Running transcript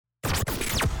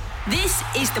This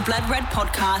is the Blood Red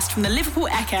podcast from the Liverpool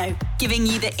Echo, giving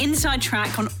you the inside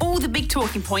track on all the big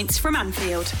talking points from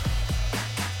Anfield.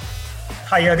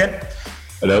 Hi, Jurgen.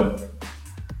 Hello.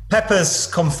 Pep has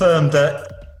confirmed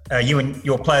that you and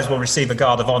your players will receive a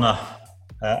guard of honour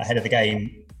ahead of the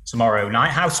game tomorrow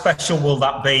night. How special will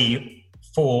that be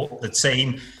for the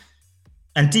team?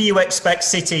 And do you expect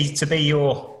City to be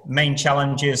your main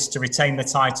challengers to retain the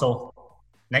title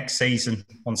next season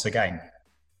once again?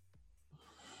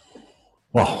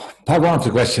 Well, part one of the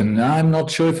question, I'm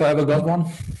not sure if I ever got one.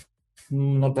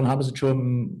 Not 100% sure,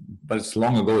 but it's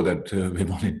long ago that we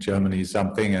won in Germany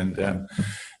something, and there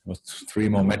was 3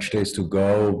 more match days to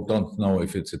go. Don't know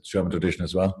if it's a German tradition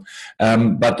as well.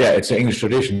 But yeah, it's an English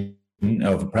tradition,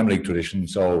 of a Premier League tradition,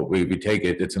 so we take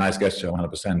it. It's a nice gesture,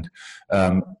 100%.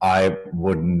 I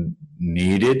wouldn't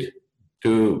need it,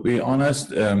 to be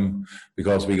honest,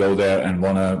 because we go there and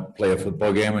want to play a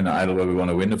football game, and either way we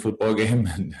want to win the football game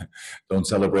and don't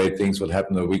celebrate things what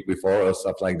happened the week before or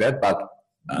stuff like that. But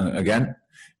again,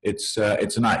 it's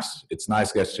a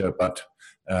nice gesture, but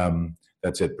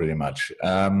that's it pretty much.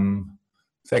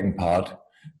 Second part,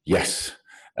 yes.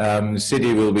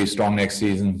 City will be strong next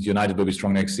season. United will be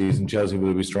strong next season. Chelsea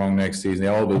will be strong next season. They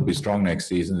all will be strong next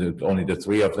season. Only the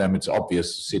 3 of them, it's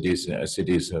obvious. City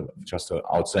is just an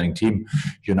outstanding team.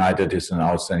 United is in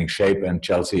outstanding shape, and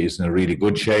Chelsea is in a really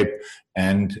good shape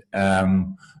and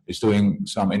is doing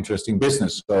some interesting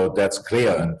business. So that's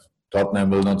clear. And Tottenham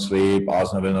will not sleep.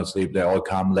 Arsenal will not sleep. They all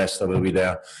come. Leicester will be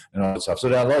there and all that stuff. So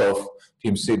there are a lot of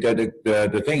teams.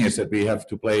 The thing is that we have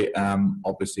to play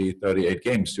obviously 38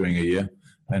 games during a year.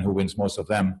 And who wins most of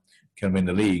them can win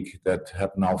the league. That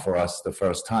happened now for us the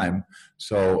first time.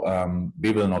 So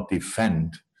we will not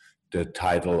defend the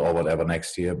title or whatever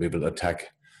next year. We will attack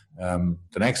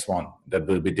the next one. That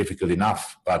will be difficult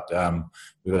enough. But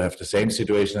we will have the same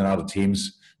situation in other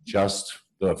teams. Just,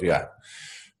 what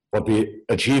we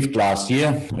achieved last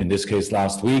year, in this case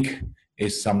last week,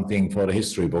 is something for the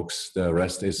history books. The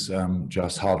rest is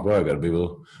just hard work. And we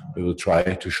will try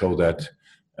to show that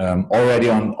already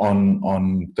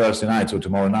on Thursday night, so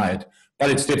tomorrow night. But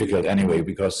it's difficult anyway,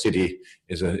 because City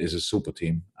is a super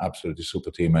team, absolutely super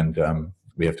team, and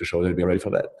we have to show that we're ready for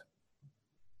that.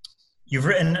 You've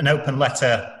written an open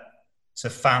letter to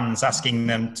fans asking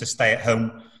them to stay at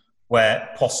home where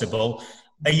possible.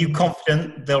 Are you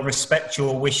confident they'll respect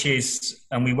your wishes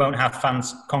and we won't have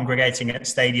fans congregating at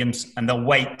stadiums, and they'll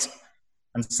wait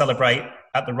and celebrate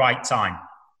at the right time?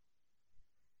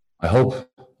 I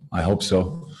hope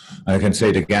so. I can say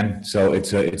it again. So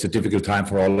it's a difficult time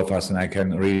for all of us, and I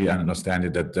can really understand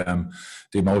it that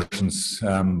the emotions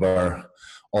were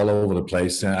all over the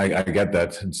place. And I get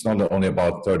that. It's not only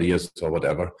about 30 years or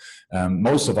whatever.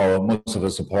 Most of the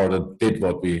supporters did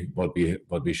what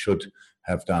we should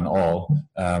have done all.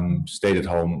 Stayed at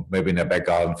home, maybe in their back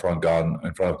garden, front garden,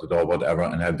 in front of the door, whatever,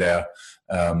 and had there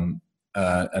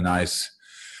a nice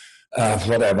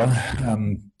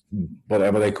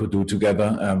whatever they could do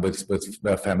together with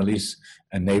their families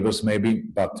and neighbors maybe.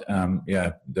 But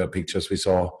the pictures we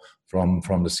saw from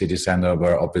the city center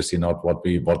were obviously not what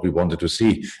we wanted to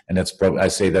see. And that's probably, I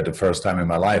say that the first time in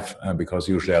my life, because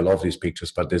usually I love these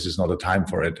pictures, but this is not a time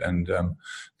for it. And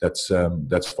that's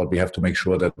what we have to make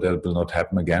sure that will not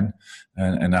happen again.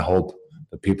 And I hope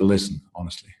that people listen,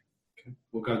 honestly. Okay.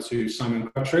 We'll go to Simon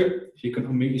Crabtree. If you can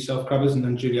unmute yourself, Crabbers, and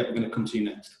then Juliet, we're going to come to you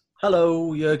next.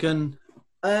 Hello, Jurgen.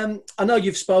 I know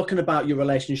you've spoken about your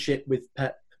relationship with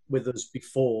Pep with us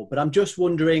before, but I'm just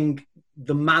wondering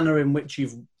the manner in which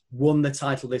you've won the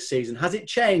title this season. Has it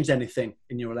changed anything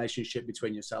in your relationship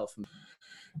between yourself and...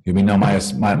 You mean now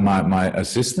my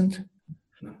assistant?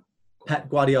 Pep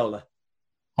Guardiola.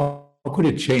 How could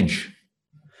it change?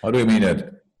 How do you mean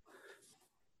it?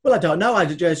 Well, I don't know.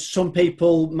 Some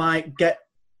people might get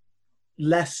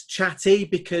less chatty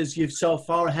because you're so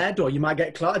far ahead, or you might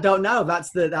get close. I don't know.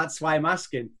 That's why I'm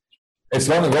asking. It's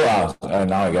long ago.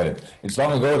 Now I get it. It's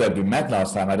long ago that we met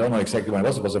last time. I don't know exactly when it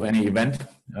was. It was of any event.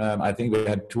 I think we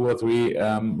had 2 or 3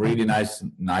 really nice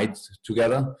nights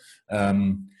together.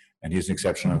 And he's an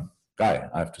exceptional guy,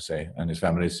 I have to say. And his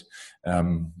family's,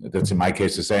 that's in my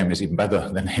case the same, is even better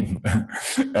than him.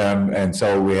 And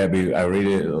so I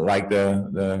really like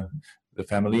the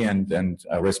family, and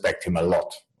I respect him a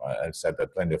lot. I've said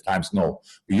that plenty of times. No,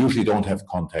 we usually don't have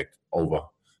contact over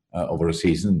a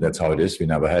season. That's how it is. We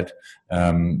never had.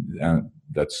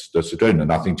 That's the truth.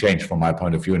 Nothing changed from my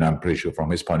point of view, and I'm pretty sure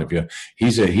from his point of view.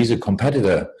 He's a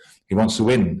competitor. He wants to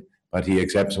win, but he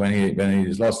accepts when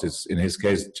he's lost. It's in his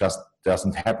case just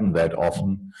doesn't happen that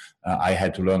often. I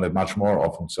had to learn that much more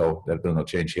often, so that will not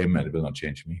change him, and it will not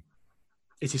change me.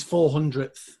 It's his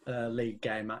 400th league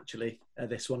game, actually.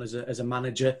 this one as a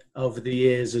manager over the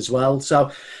years as well.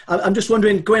 So I'm just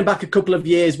wondering, going back a couple of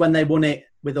years when they won it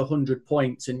with 100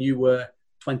 points and you were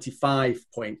 25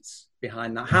 points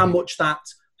behind that, how much that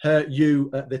hurt you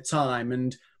at the time,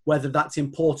 and whether that's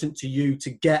important to you to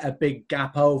get a big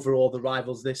gap over all the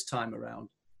rivals this time around?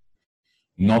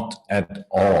 Not at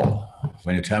all.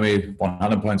 When you tell me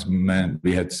 100 points, man,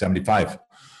 we had 75.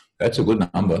 That's a good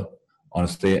number.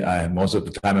 Honestly, most of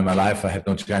the time in my life, I had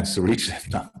no chance to reach that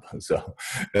number. So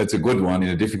that's a good one. In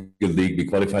a difficult league, we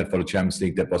qualified for the Champions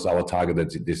League. That was our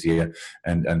target this year.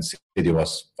 And City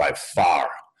was by far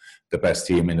the best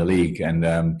team in the league and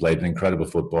played an incredible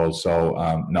football.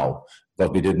 So, no.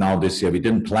 What we did now this year, we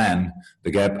didn't plan the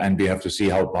gap, and we have to see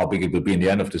how big it will be in the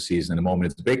end of the season. In the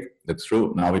moment, it's big. That's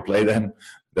true. Now we play them.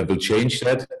 That will change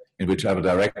that in whichever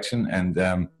direction.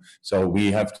 And so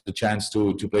we have the chance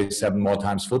to play 7 more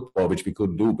times football, which we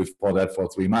couldn't do before that for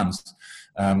 3 months.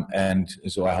 And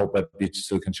so I hope that we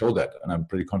still can show that. And I'm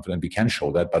pretty confident we can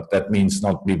show that. But that means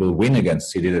not we will win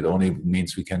against City. That only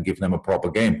means we can give them a proper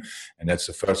game. And that's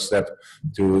the first step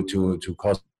to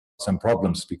cause some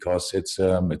problems, because it's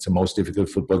the most difficult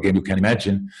football game you can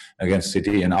imagine against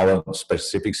City in our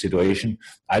specific situation.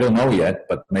 I don't know yet,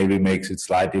 but maybe makes it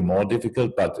slightly more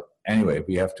difficult. But anyway,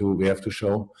 we have to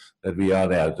show that we are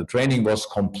there. The training was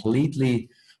completely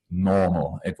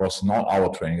normal. It was not our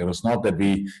training. It was not that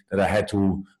I had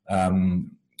to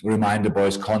remind the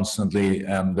boys constantly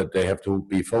that they have to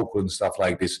be focused and stuff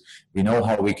like this. We know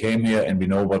how we came here, and we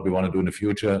know what we want to do in the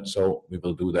future. So we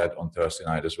will do that on Thursday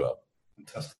night as well.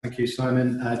 Fantastic. Thank you,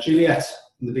 Simon. Juliet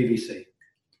from the BBC.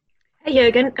 Hey,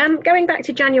 Jürgen. Going back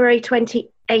to January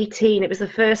 2018, it was the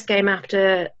first game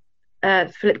after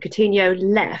Philippe Coutinho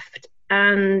left,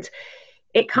 and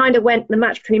it kind of went, the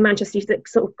match between Manchester United,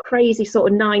 sort of crazy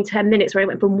sort of 9-10 minutes where it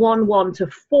went from 1-1 to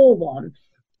 4-1.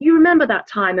 You remember that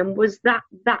time, and was that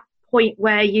point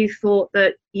where you thought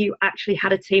that you actually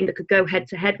had a team that could go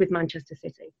head-to-head with Manchester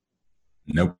City?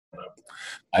 Nope.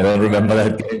 I don't remember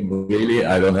that game, really.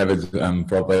 I don't have it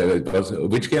proper.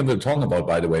 Which game we're talking about,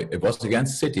 by the way? It was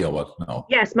against City or what? No.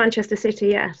 Yes, Manchester City,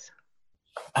 yes.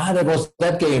 That was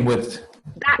that game with...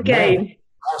 That game.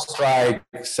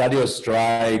 Sadio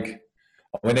strike.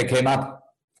 When they came up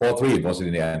 4-3, it was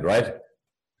in the end, right?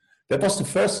 That was the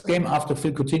first game after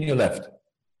Phil Coutinho left.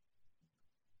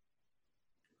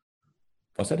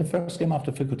 Was that the first game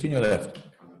after Phil Coutinho left?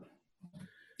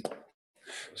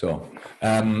 So,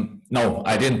 no,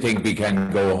 I didn't think we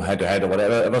can go head-to-head or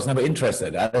whatever. I was never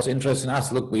interested. I was interested in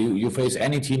us. Look, you face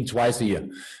any team twice a year.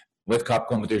 With cup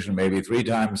competition, maybe 3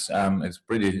 times. It's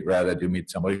pretty rare that you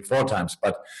meet somebody 4 times.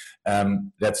 But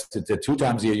that's the 2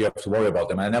 times a year you have to worry about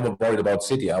them. I never worried about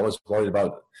City. I was worried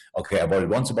about, I worried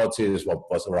once about City. This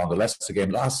was around the Leicester game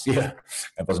last year.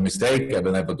 It was a mistake. I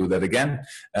will never do that again.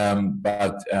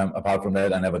 But apart from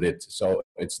that, I never did. So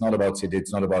it's not about City.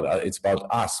 It's not about. It's about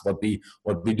us. What we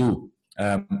do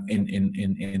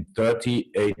in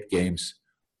 38 games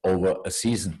over a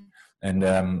season. And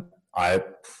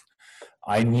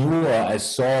I knew, or I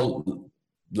saw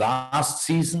last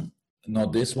season,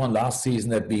 not this one, last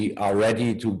season, that we are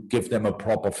ready to give them a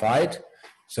proper fight,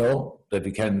 so that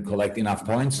we can collect enough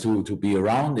points to be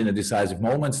around in the decisive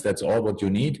moments. That's all what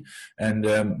you need. And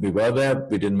we were there.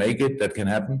 We didn't make it. That can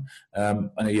happen.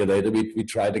 And a year later, we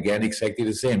tried again exactly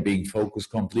the same, being focused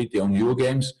completely on Euro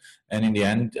games. And in the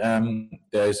end,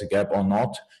 there is a gap or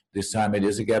not. This time it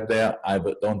is a gap there. I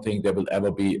don't think there will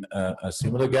ever be a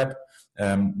similar gap.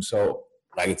 So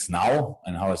like it's now,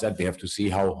 and how I said, we have to see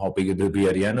how big it will be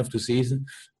at the end of the season.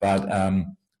 But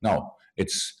no,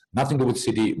 it's nothing to do with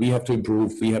City. We have to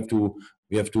improve. We have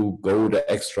to go the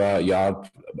extra yard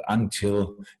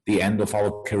until the end of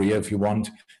our career, if you want.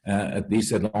 At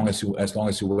least as long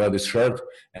as you wear this shirt,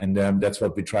 and that's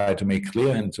what we try to make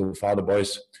clear. And so far, the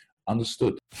boys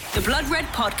understood. The Blood Red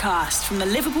Podcast from the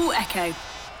Liverpool Echo.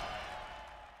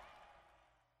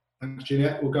 Thanks,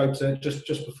 Juliet. We'll go to, just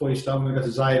before you start, we'll go to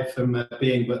Zayed from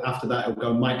Being, but after that it'll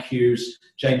go Mike Hughes,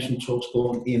 James from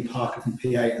TalkSport, and Ian Parker from PA,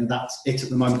 and that's it at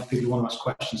the moment for people who want to ask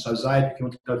questions. So Zayed, if you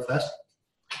want to go first.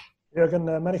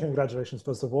 Jürgen, many congratulations,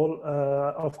 first of all.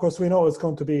 Of course, we know it's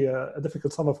going to be a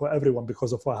difficult summer for everyone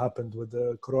because of what happened with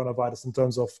the coronavirus in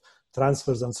terms of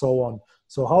transfers and so on.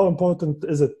 So how important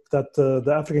is it that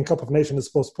the African Cup of Nations is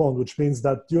postponed, which means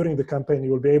that during the campaign you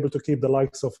will be able to keep the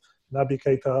likes of Naby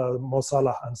Keita, Mo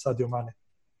Salah and Sadio Mane?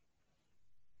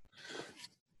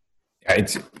 Yeah,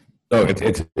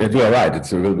 you are right.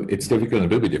 It's difficult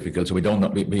and it will be difficult. So we don't know.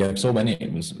 We have so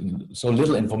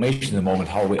little information at the moment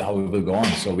how we will go on.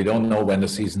 So we don't know when the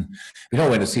season. We know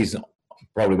when the season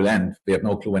probably will end. We have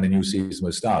no clue when the new season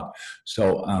will start.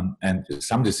 So, and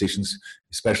some decisions,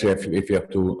 especially if you have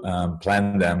to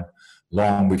plan them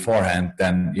long beforehand,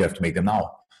 then you have to make them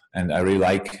now. And I really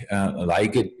like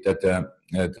it that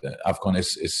AFCON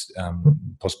is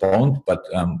postponed, but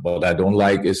what I don't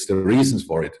like is the reasons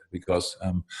for it, because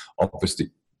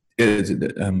obviously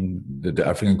the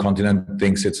African continent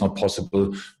thinks it's not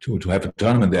possible to have a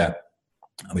tournament there,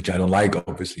 which I don't like,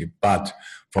 obviously. But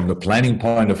from the planning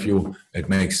point of view, it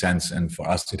makes sense, and for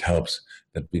us it helps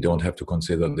that we don't have to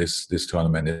consider this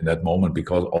tournament in that moment,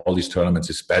 because all these tournaments,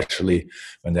 especially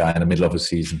when they are in the middle of a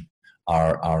season,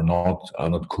 are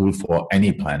not cool for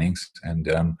any plannings.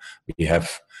 And we have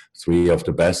 3 of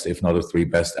the best, if not the 3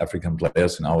 best African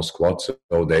players in our squad, so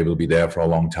they will be there for a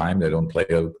long time. They don't play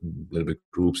a little bit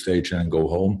group stage and go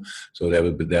home, so they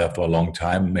will be there for a long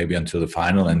time, maybe until the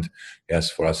final. And yes,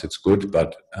 for us it's good,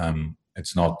 but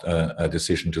it's not a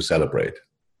decision to celebrate.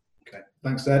 Okay,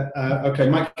 thanks, Ed. Okay,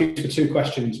 Mike, for 2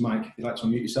 questions. Mike, if you'd like to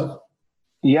unmute yourself.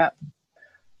 Yeah.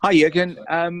 Hi, Jürgen.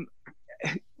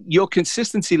 Your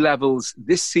consistency levels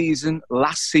this season,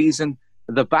 last season,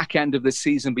 the back end of the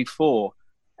season before,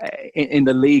 in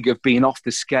the league have been off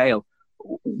the scale.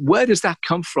 Where does that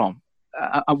come from?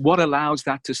 And what allows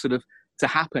that to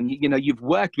happen? You know, you've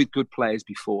worked with good players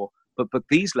before, but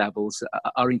these levels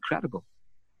are incredible.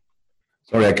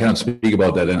 Sorry, I cannot speak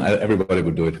about that, and everybody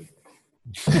would do it.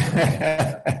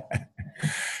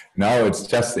 No, it's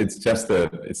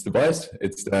the boys.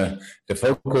 It's the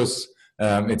focus.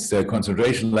 It's the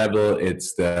concentration level.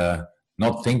 It's the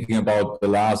not thinking about the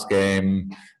last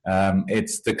game.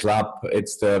 It's the club.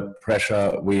 It's the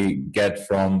pressure we get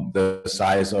from the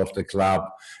size of the club.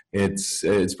 It's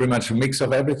pretty much a mix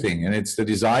of everything, and it's the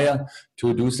desire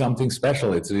to do something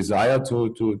special. It's a desire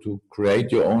to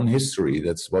create your own history.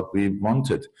 That's what we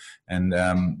wanted, and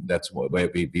that's where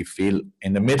we feel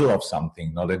in the middle of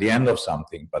something, not at the end of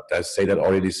something. But I say that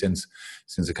already since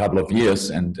a couple of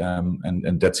years, and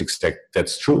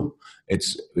that's true.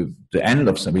 It's the end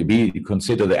of something. We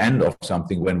consider the end of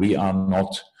something when we are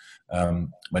not.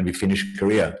 When we finish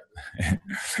career,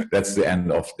 that's the end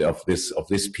of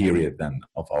this period then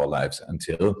of our lives.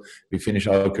 Until we finish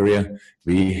our career,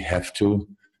 we have to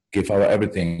give our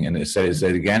everything. And I say it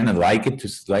again, and like to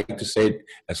say it,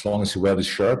 as long as you wear the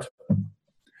shirt,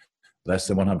 less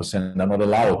than 100% are not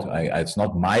allowed. It's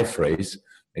not my phrase.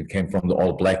 It came from the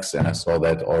All Blacks, and I saw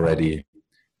that already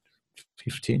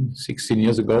 15, 16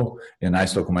 years ago in a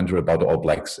nice documentary about the All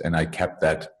Blacks, and I kept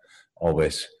that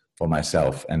always for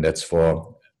myself, and that's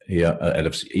for here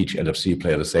each LFC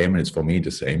player the same, and it's for me the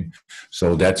same.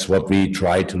 So that's what we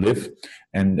try to live,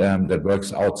 and that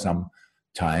works out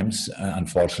sometimes.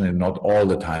 Unfortunately, not all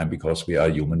the time, because we are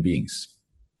human beings.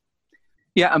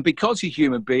 Yeah, and because you're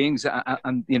human beings,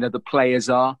 and you know the players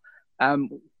are.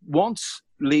 Once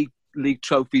league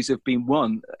trophies have been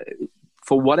won,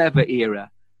 for whatever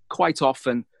era, quite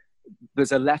often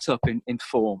there's a let-up in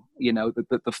form. You know,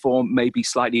 the form maybe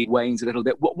slightly wanes a little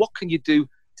bit. What can you do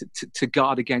to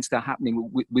guard against that happening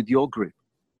with your group?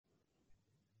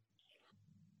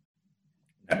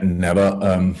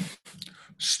 Never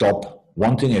stop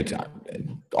wanting it.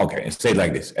 Okay, say it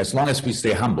like this. As long as we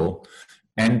stay humble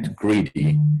and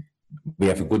greedy, we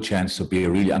have a good chance to be a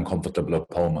really uncomfortable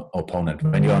opponent.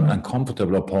 When you're an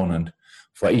uncomfortable opponent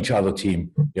for each other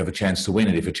team, you have a chance to win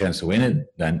it. If you have a chance to win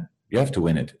it, then you have to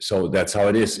win it. So that's how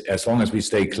it is. As long as we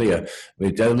stay clear,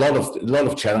 there are a lot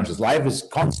of challenges. Life is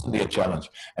constantly a challenge,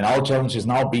 and our challenge is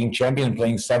now being champion and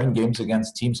playing 7 games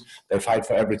against teams that fight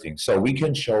for everything. So we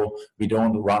can show we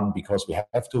don't run because we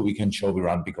have to. We can show we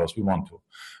run because we want to.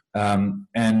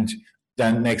 And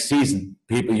then next season,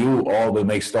 you all will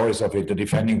make stories of it, the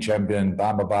defending champion,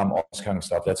 bam, bam, bam, all this kind of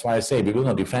stuff. That's why I say we will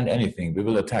not defend anything. We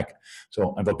will attack.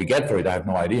 So, and what we get for it, I have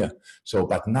no idea. So,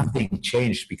 but nothing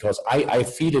changed, because I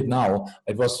feel it now.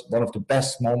 It was one of the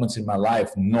best moments in my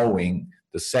life, knowing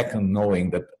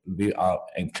that we are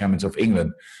champions of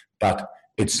England. But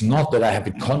it's not that I have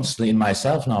it constantly in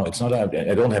myself now. It's not that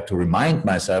I don't have to remind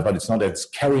myself, but it's not that it's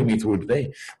carrying me through the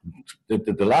day.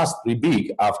 The last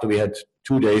week, after we had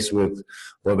 2 days where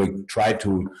we tried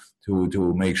to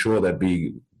make sure that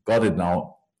we got it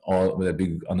now, or that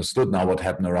we understood now what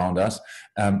happened around us.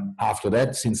 After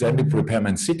that, since then we prepare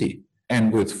Man City,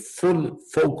 and with full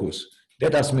focus.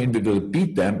 That doesn't mean we will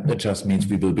beat them. That just means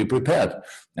we will be prepared.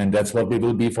 And that's what we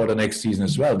will be for the next season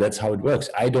as well. That's how it works.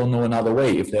 I don't know another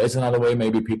way. If there is another way,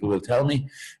 maybe people will tell me.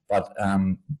 But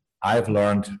I've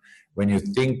learned, when you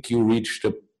think you reach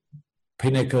the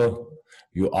pinnacle,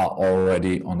 you are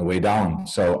already on the way down.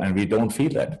 So, and we don't feel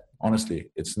that,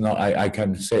 honestly. It's not, I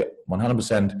can say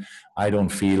 100%, I don't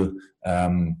feel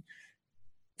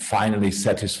finally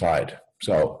satisfied.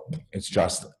 So it's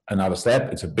just another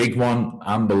step. It's a big one,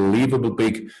 unbelievable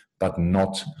big, but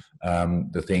not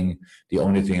the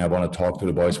only thing I want to talk to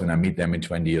the boys when I meet them in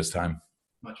 20 years' time.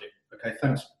 Magic. Okay,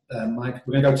 thanks, Mike.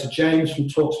 We're going to go to James from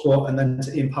TalkSport and then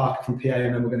to Ian Parker from PA,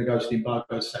 and then we're going to go to the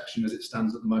embargo section as it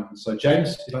stands at the moment. So,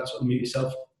 James, if you'd like to unmute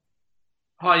yourself.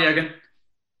 Hi, Jurgen.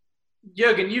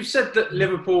 Jurgen, you've said that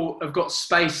Liverpool have got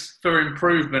space for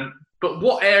improvement, but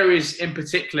what areas in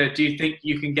particular do you think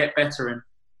you can get better in?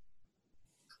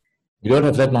 We don't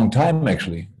have that long time,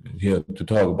 actually, here to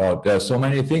talk about. There are so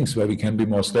many things where we can be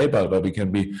more stable, where we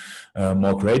can be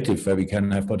more creative, where we can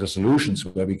have better solutions,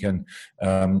 where we can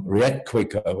react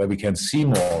quicker, where we can see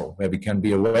more, where we can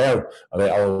be aware,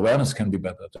 where our awareness can be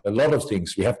better. A lot of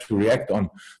things we have to react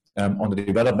on the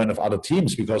development of other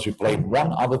teams, because we play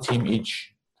one other team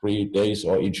each 3 days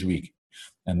or each week.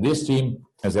 And this team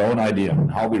has their own idea on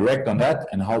how we react on that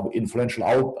and how influential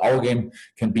our game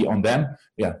can be on them.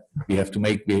 Yeah, we have to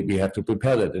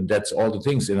prepare that. And that's all the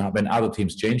things. And when other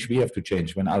teams change, we have to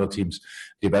change. When other teams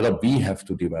develop, we have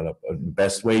to develop. And the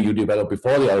best way you develop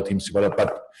before the other teams develop.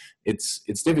 But it's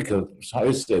difficult. How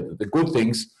is it? The good thing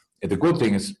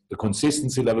is the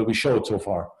consistency level we showed so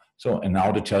far. So, and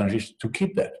now the challenge is to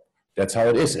keep that. That's how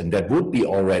it is. And that would be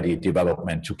already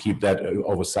development to keep that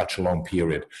over such a long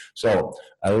period. So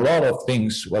a lot of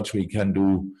things, what we can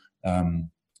do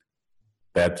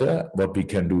better, what we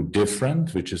can do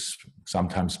different, which is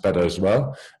sometimes better as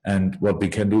well, and what we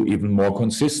can do even more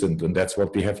consistent. And that's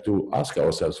what we have to ask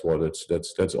ourselves for.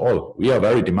 That's all. We are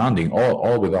very demanding,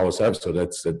 all with ourselves. So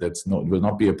will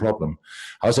not be a problem.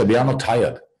 How I said, we are not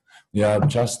tired. We are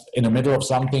just in the middle of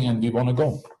something and we want to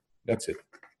go. That's it.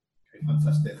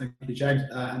 Fantastic. Thank you, James.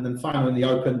 And then finally in the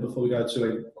open, before we go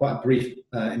to quite a brief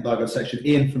embargo section,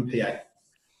 Ian from PA.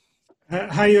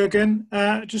 Hi, Jurgen.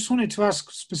 Just wanted to ask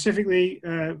specifically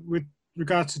with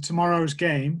regard to tomorrow's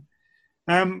game.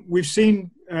 We've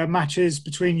seen matches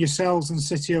between yourselves and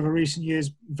City over recent years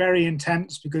very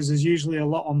intense because there's usually a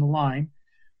lot on the line.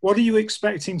 What are you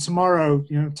expecting tomorrow?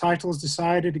 You know, titles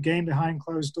decided, a game behind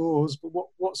closed doors, but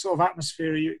what sort of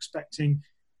atmosphere are you expecting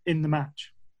in the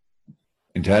match?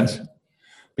 Intense,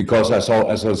 because I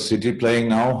saw City playing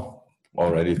now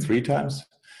already 3 times.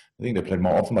 I think they played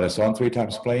more often, but I saw them 3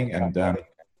 times playing, and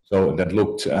so that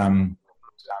looked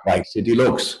like City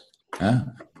looks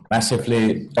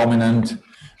massively dominant,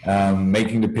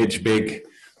 making the pitch big,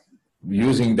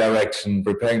 using direction,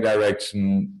 preparing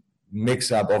direction,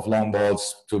 mix up of long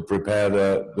balls to prepare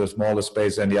the smaller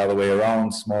space and the other way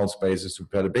around, small spaces to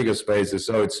prepare the bigger spaces.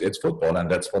 So it's football, and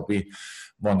that's what we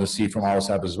want to see from our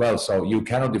side as well. So you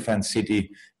cannot defend City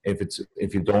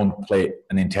if you don't play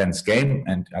an intense game,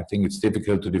 and I think it's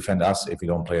difficult to defend us if you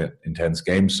don't play an intense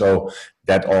game. So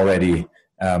that already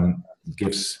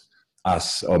gives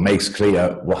us or makes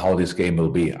clear how this game will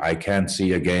be. I can't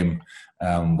see a game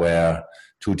where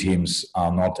 2 teams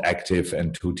are not active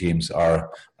and 2 teams are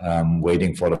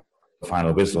waiting for the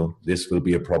final whistle. This will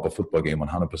be a proper football game,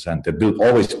 100%. There will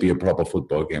always be a proper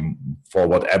football game for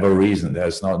whatever reason.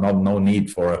 There's no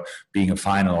need for being a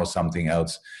final or something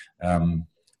else.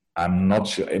 I'm not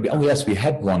sure. Oh yes, we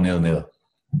had 1-0.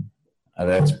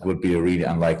 That would be a really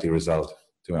unlikely result,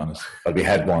 to be honest. But we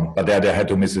had one. But they had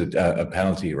to miss a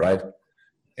penalty, right?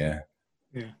 Yeah.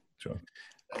 Sure.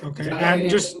 Okay. And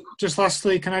just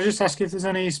lastly, can I just ask if there's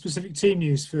any specific team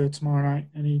news for tomorrow night?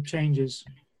 Any changes?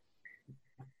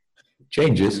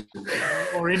 Changes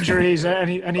or injuries?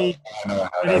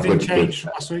 Anything changed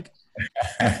from last week?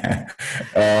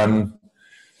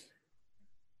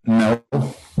 No,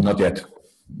 not yet.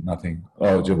 Nothing.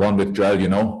 Oh, the one with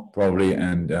Drell, probably,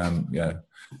 and yeah,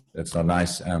 that's not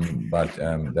nice. But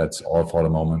that's all for the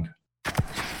moment.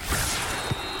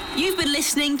 You've been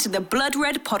listening to the Blood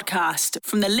Red podcast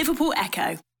from the Liverpool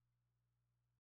Echo.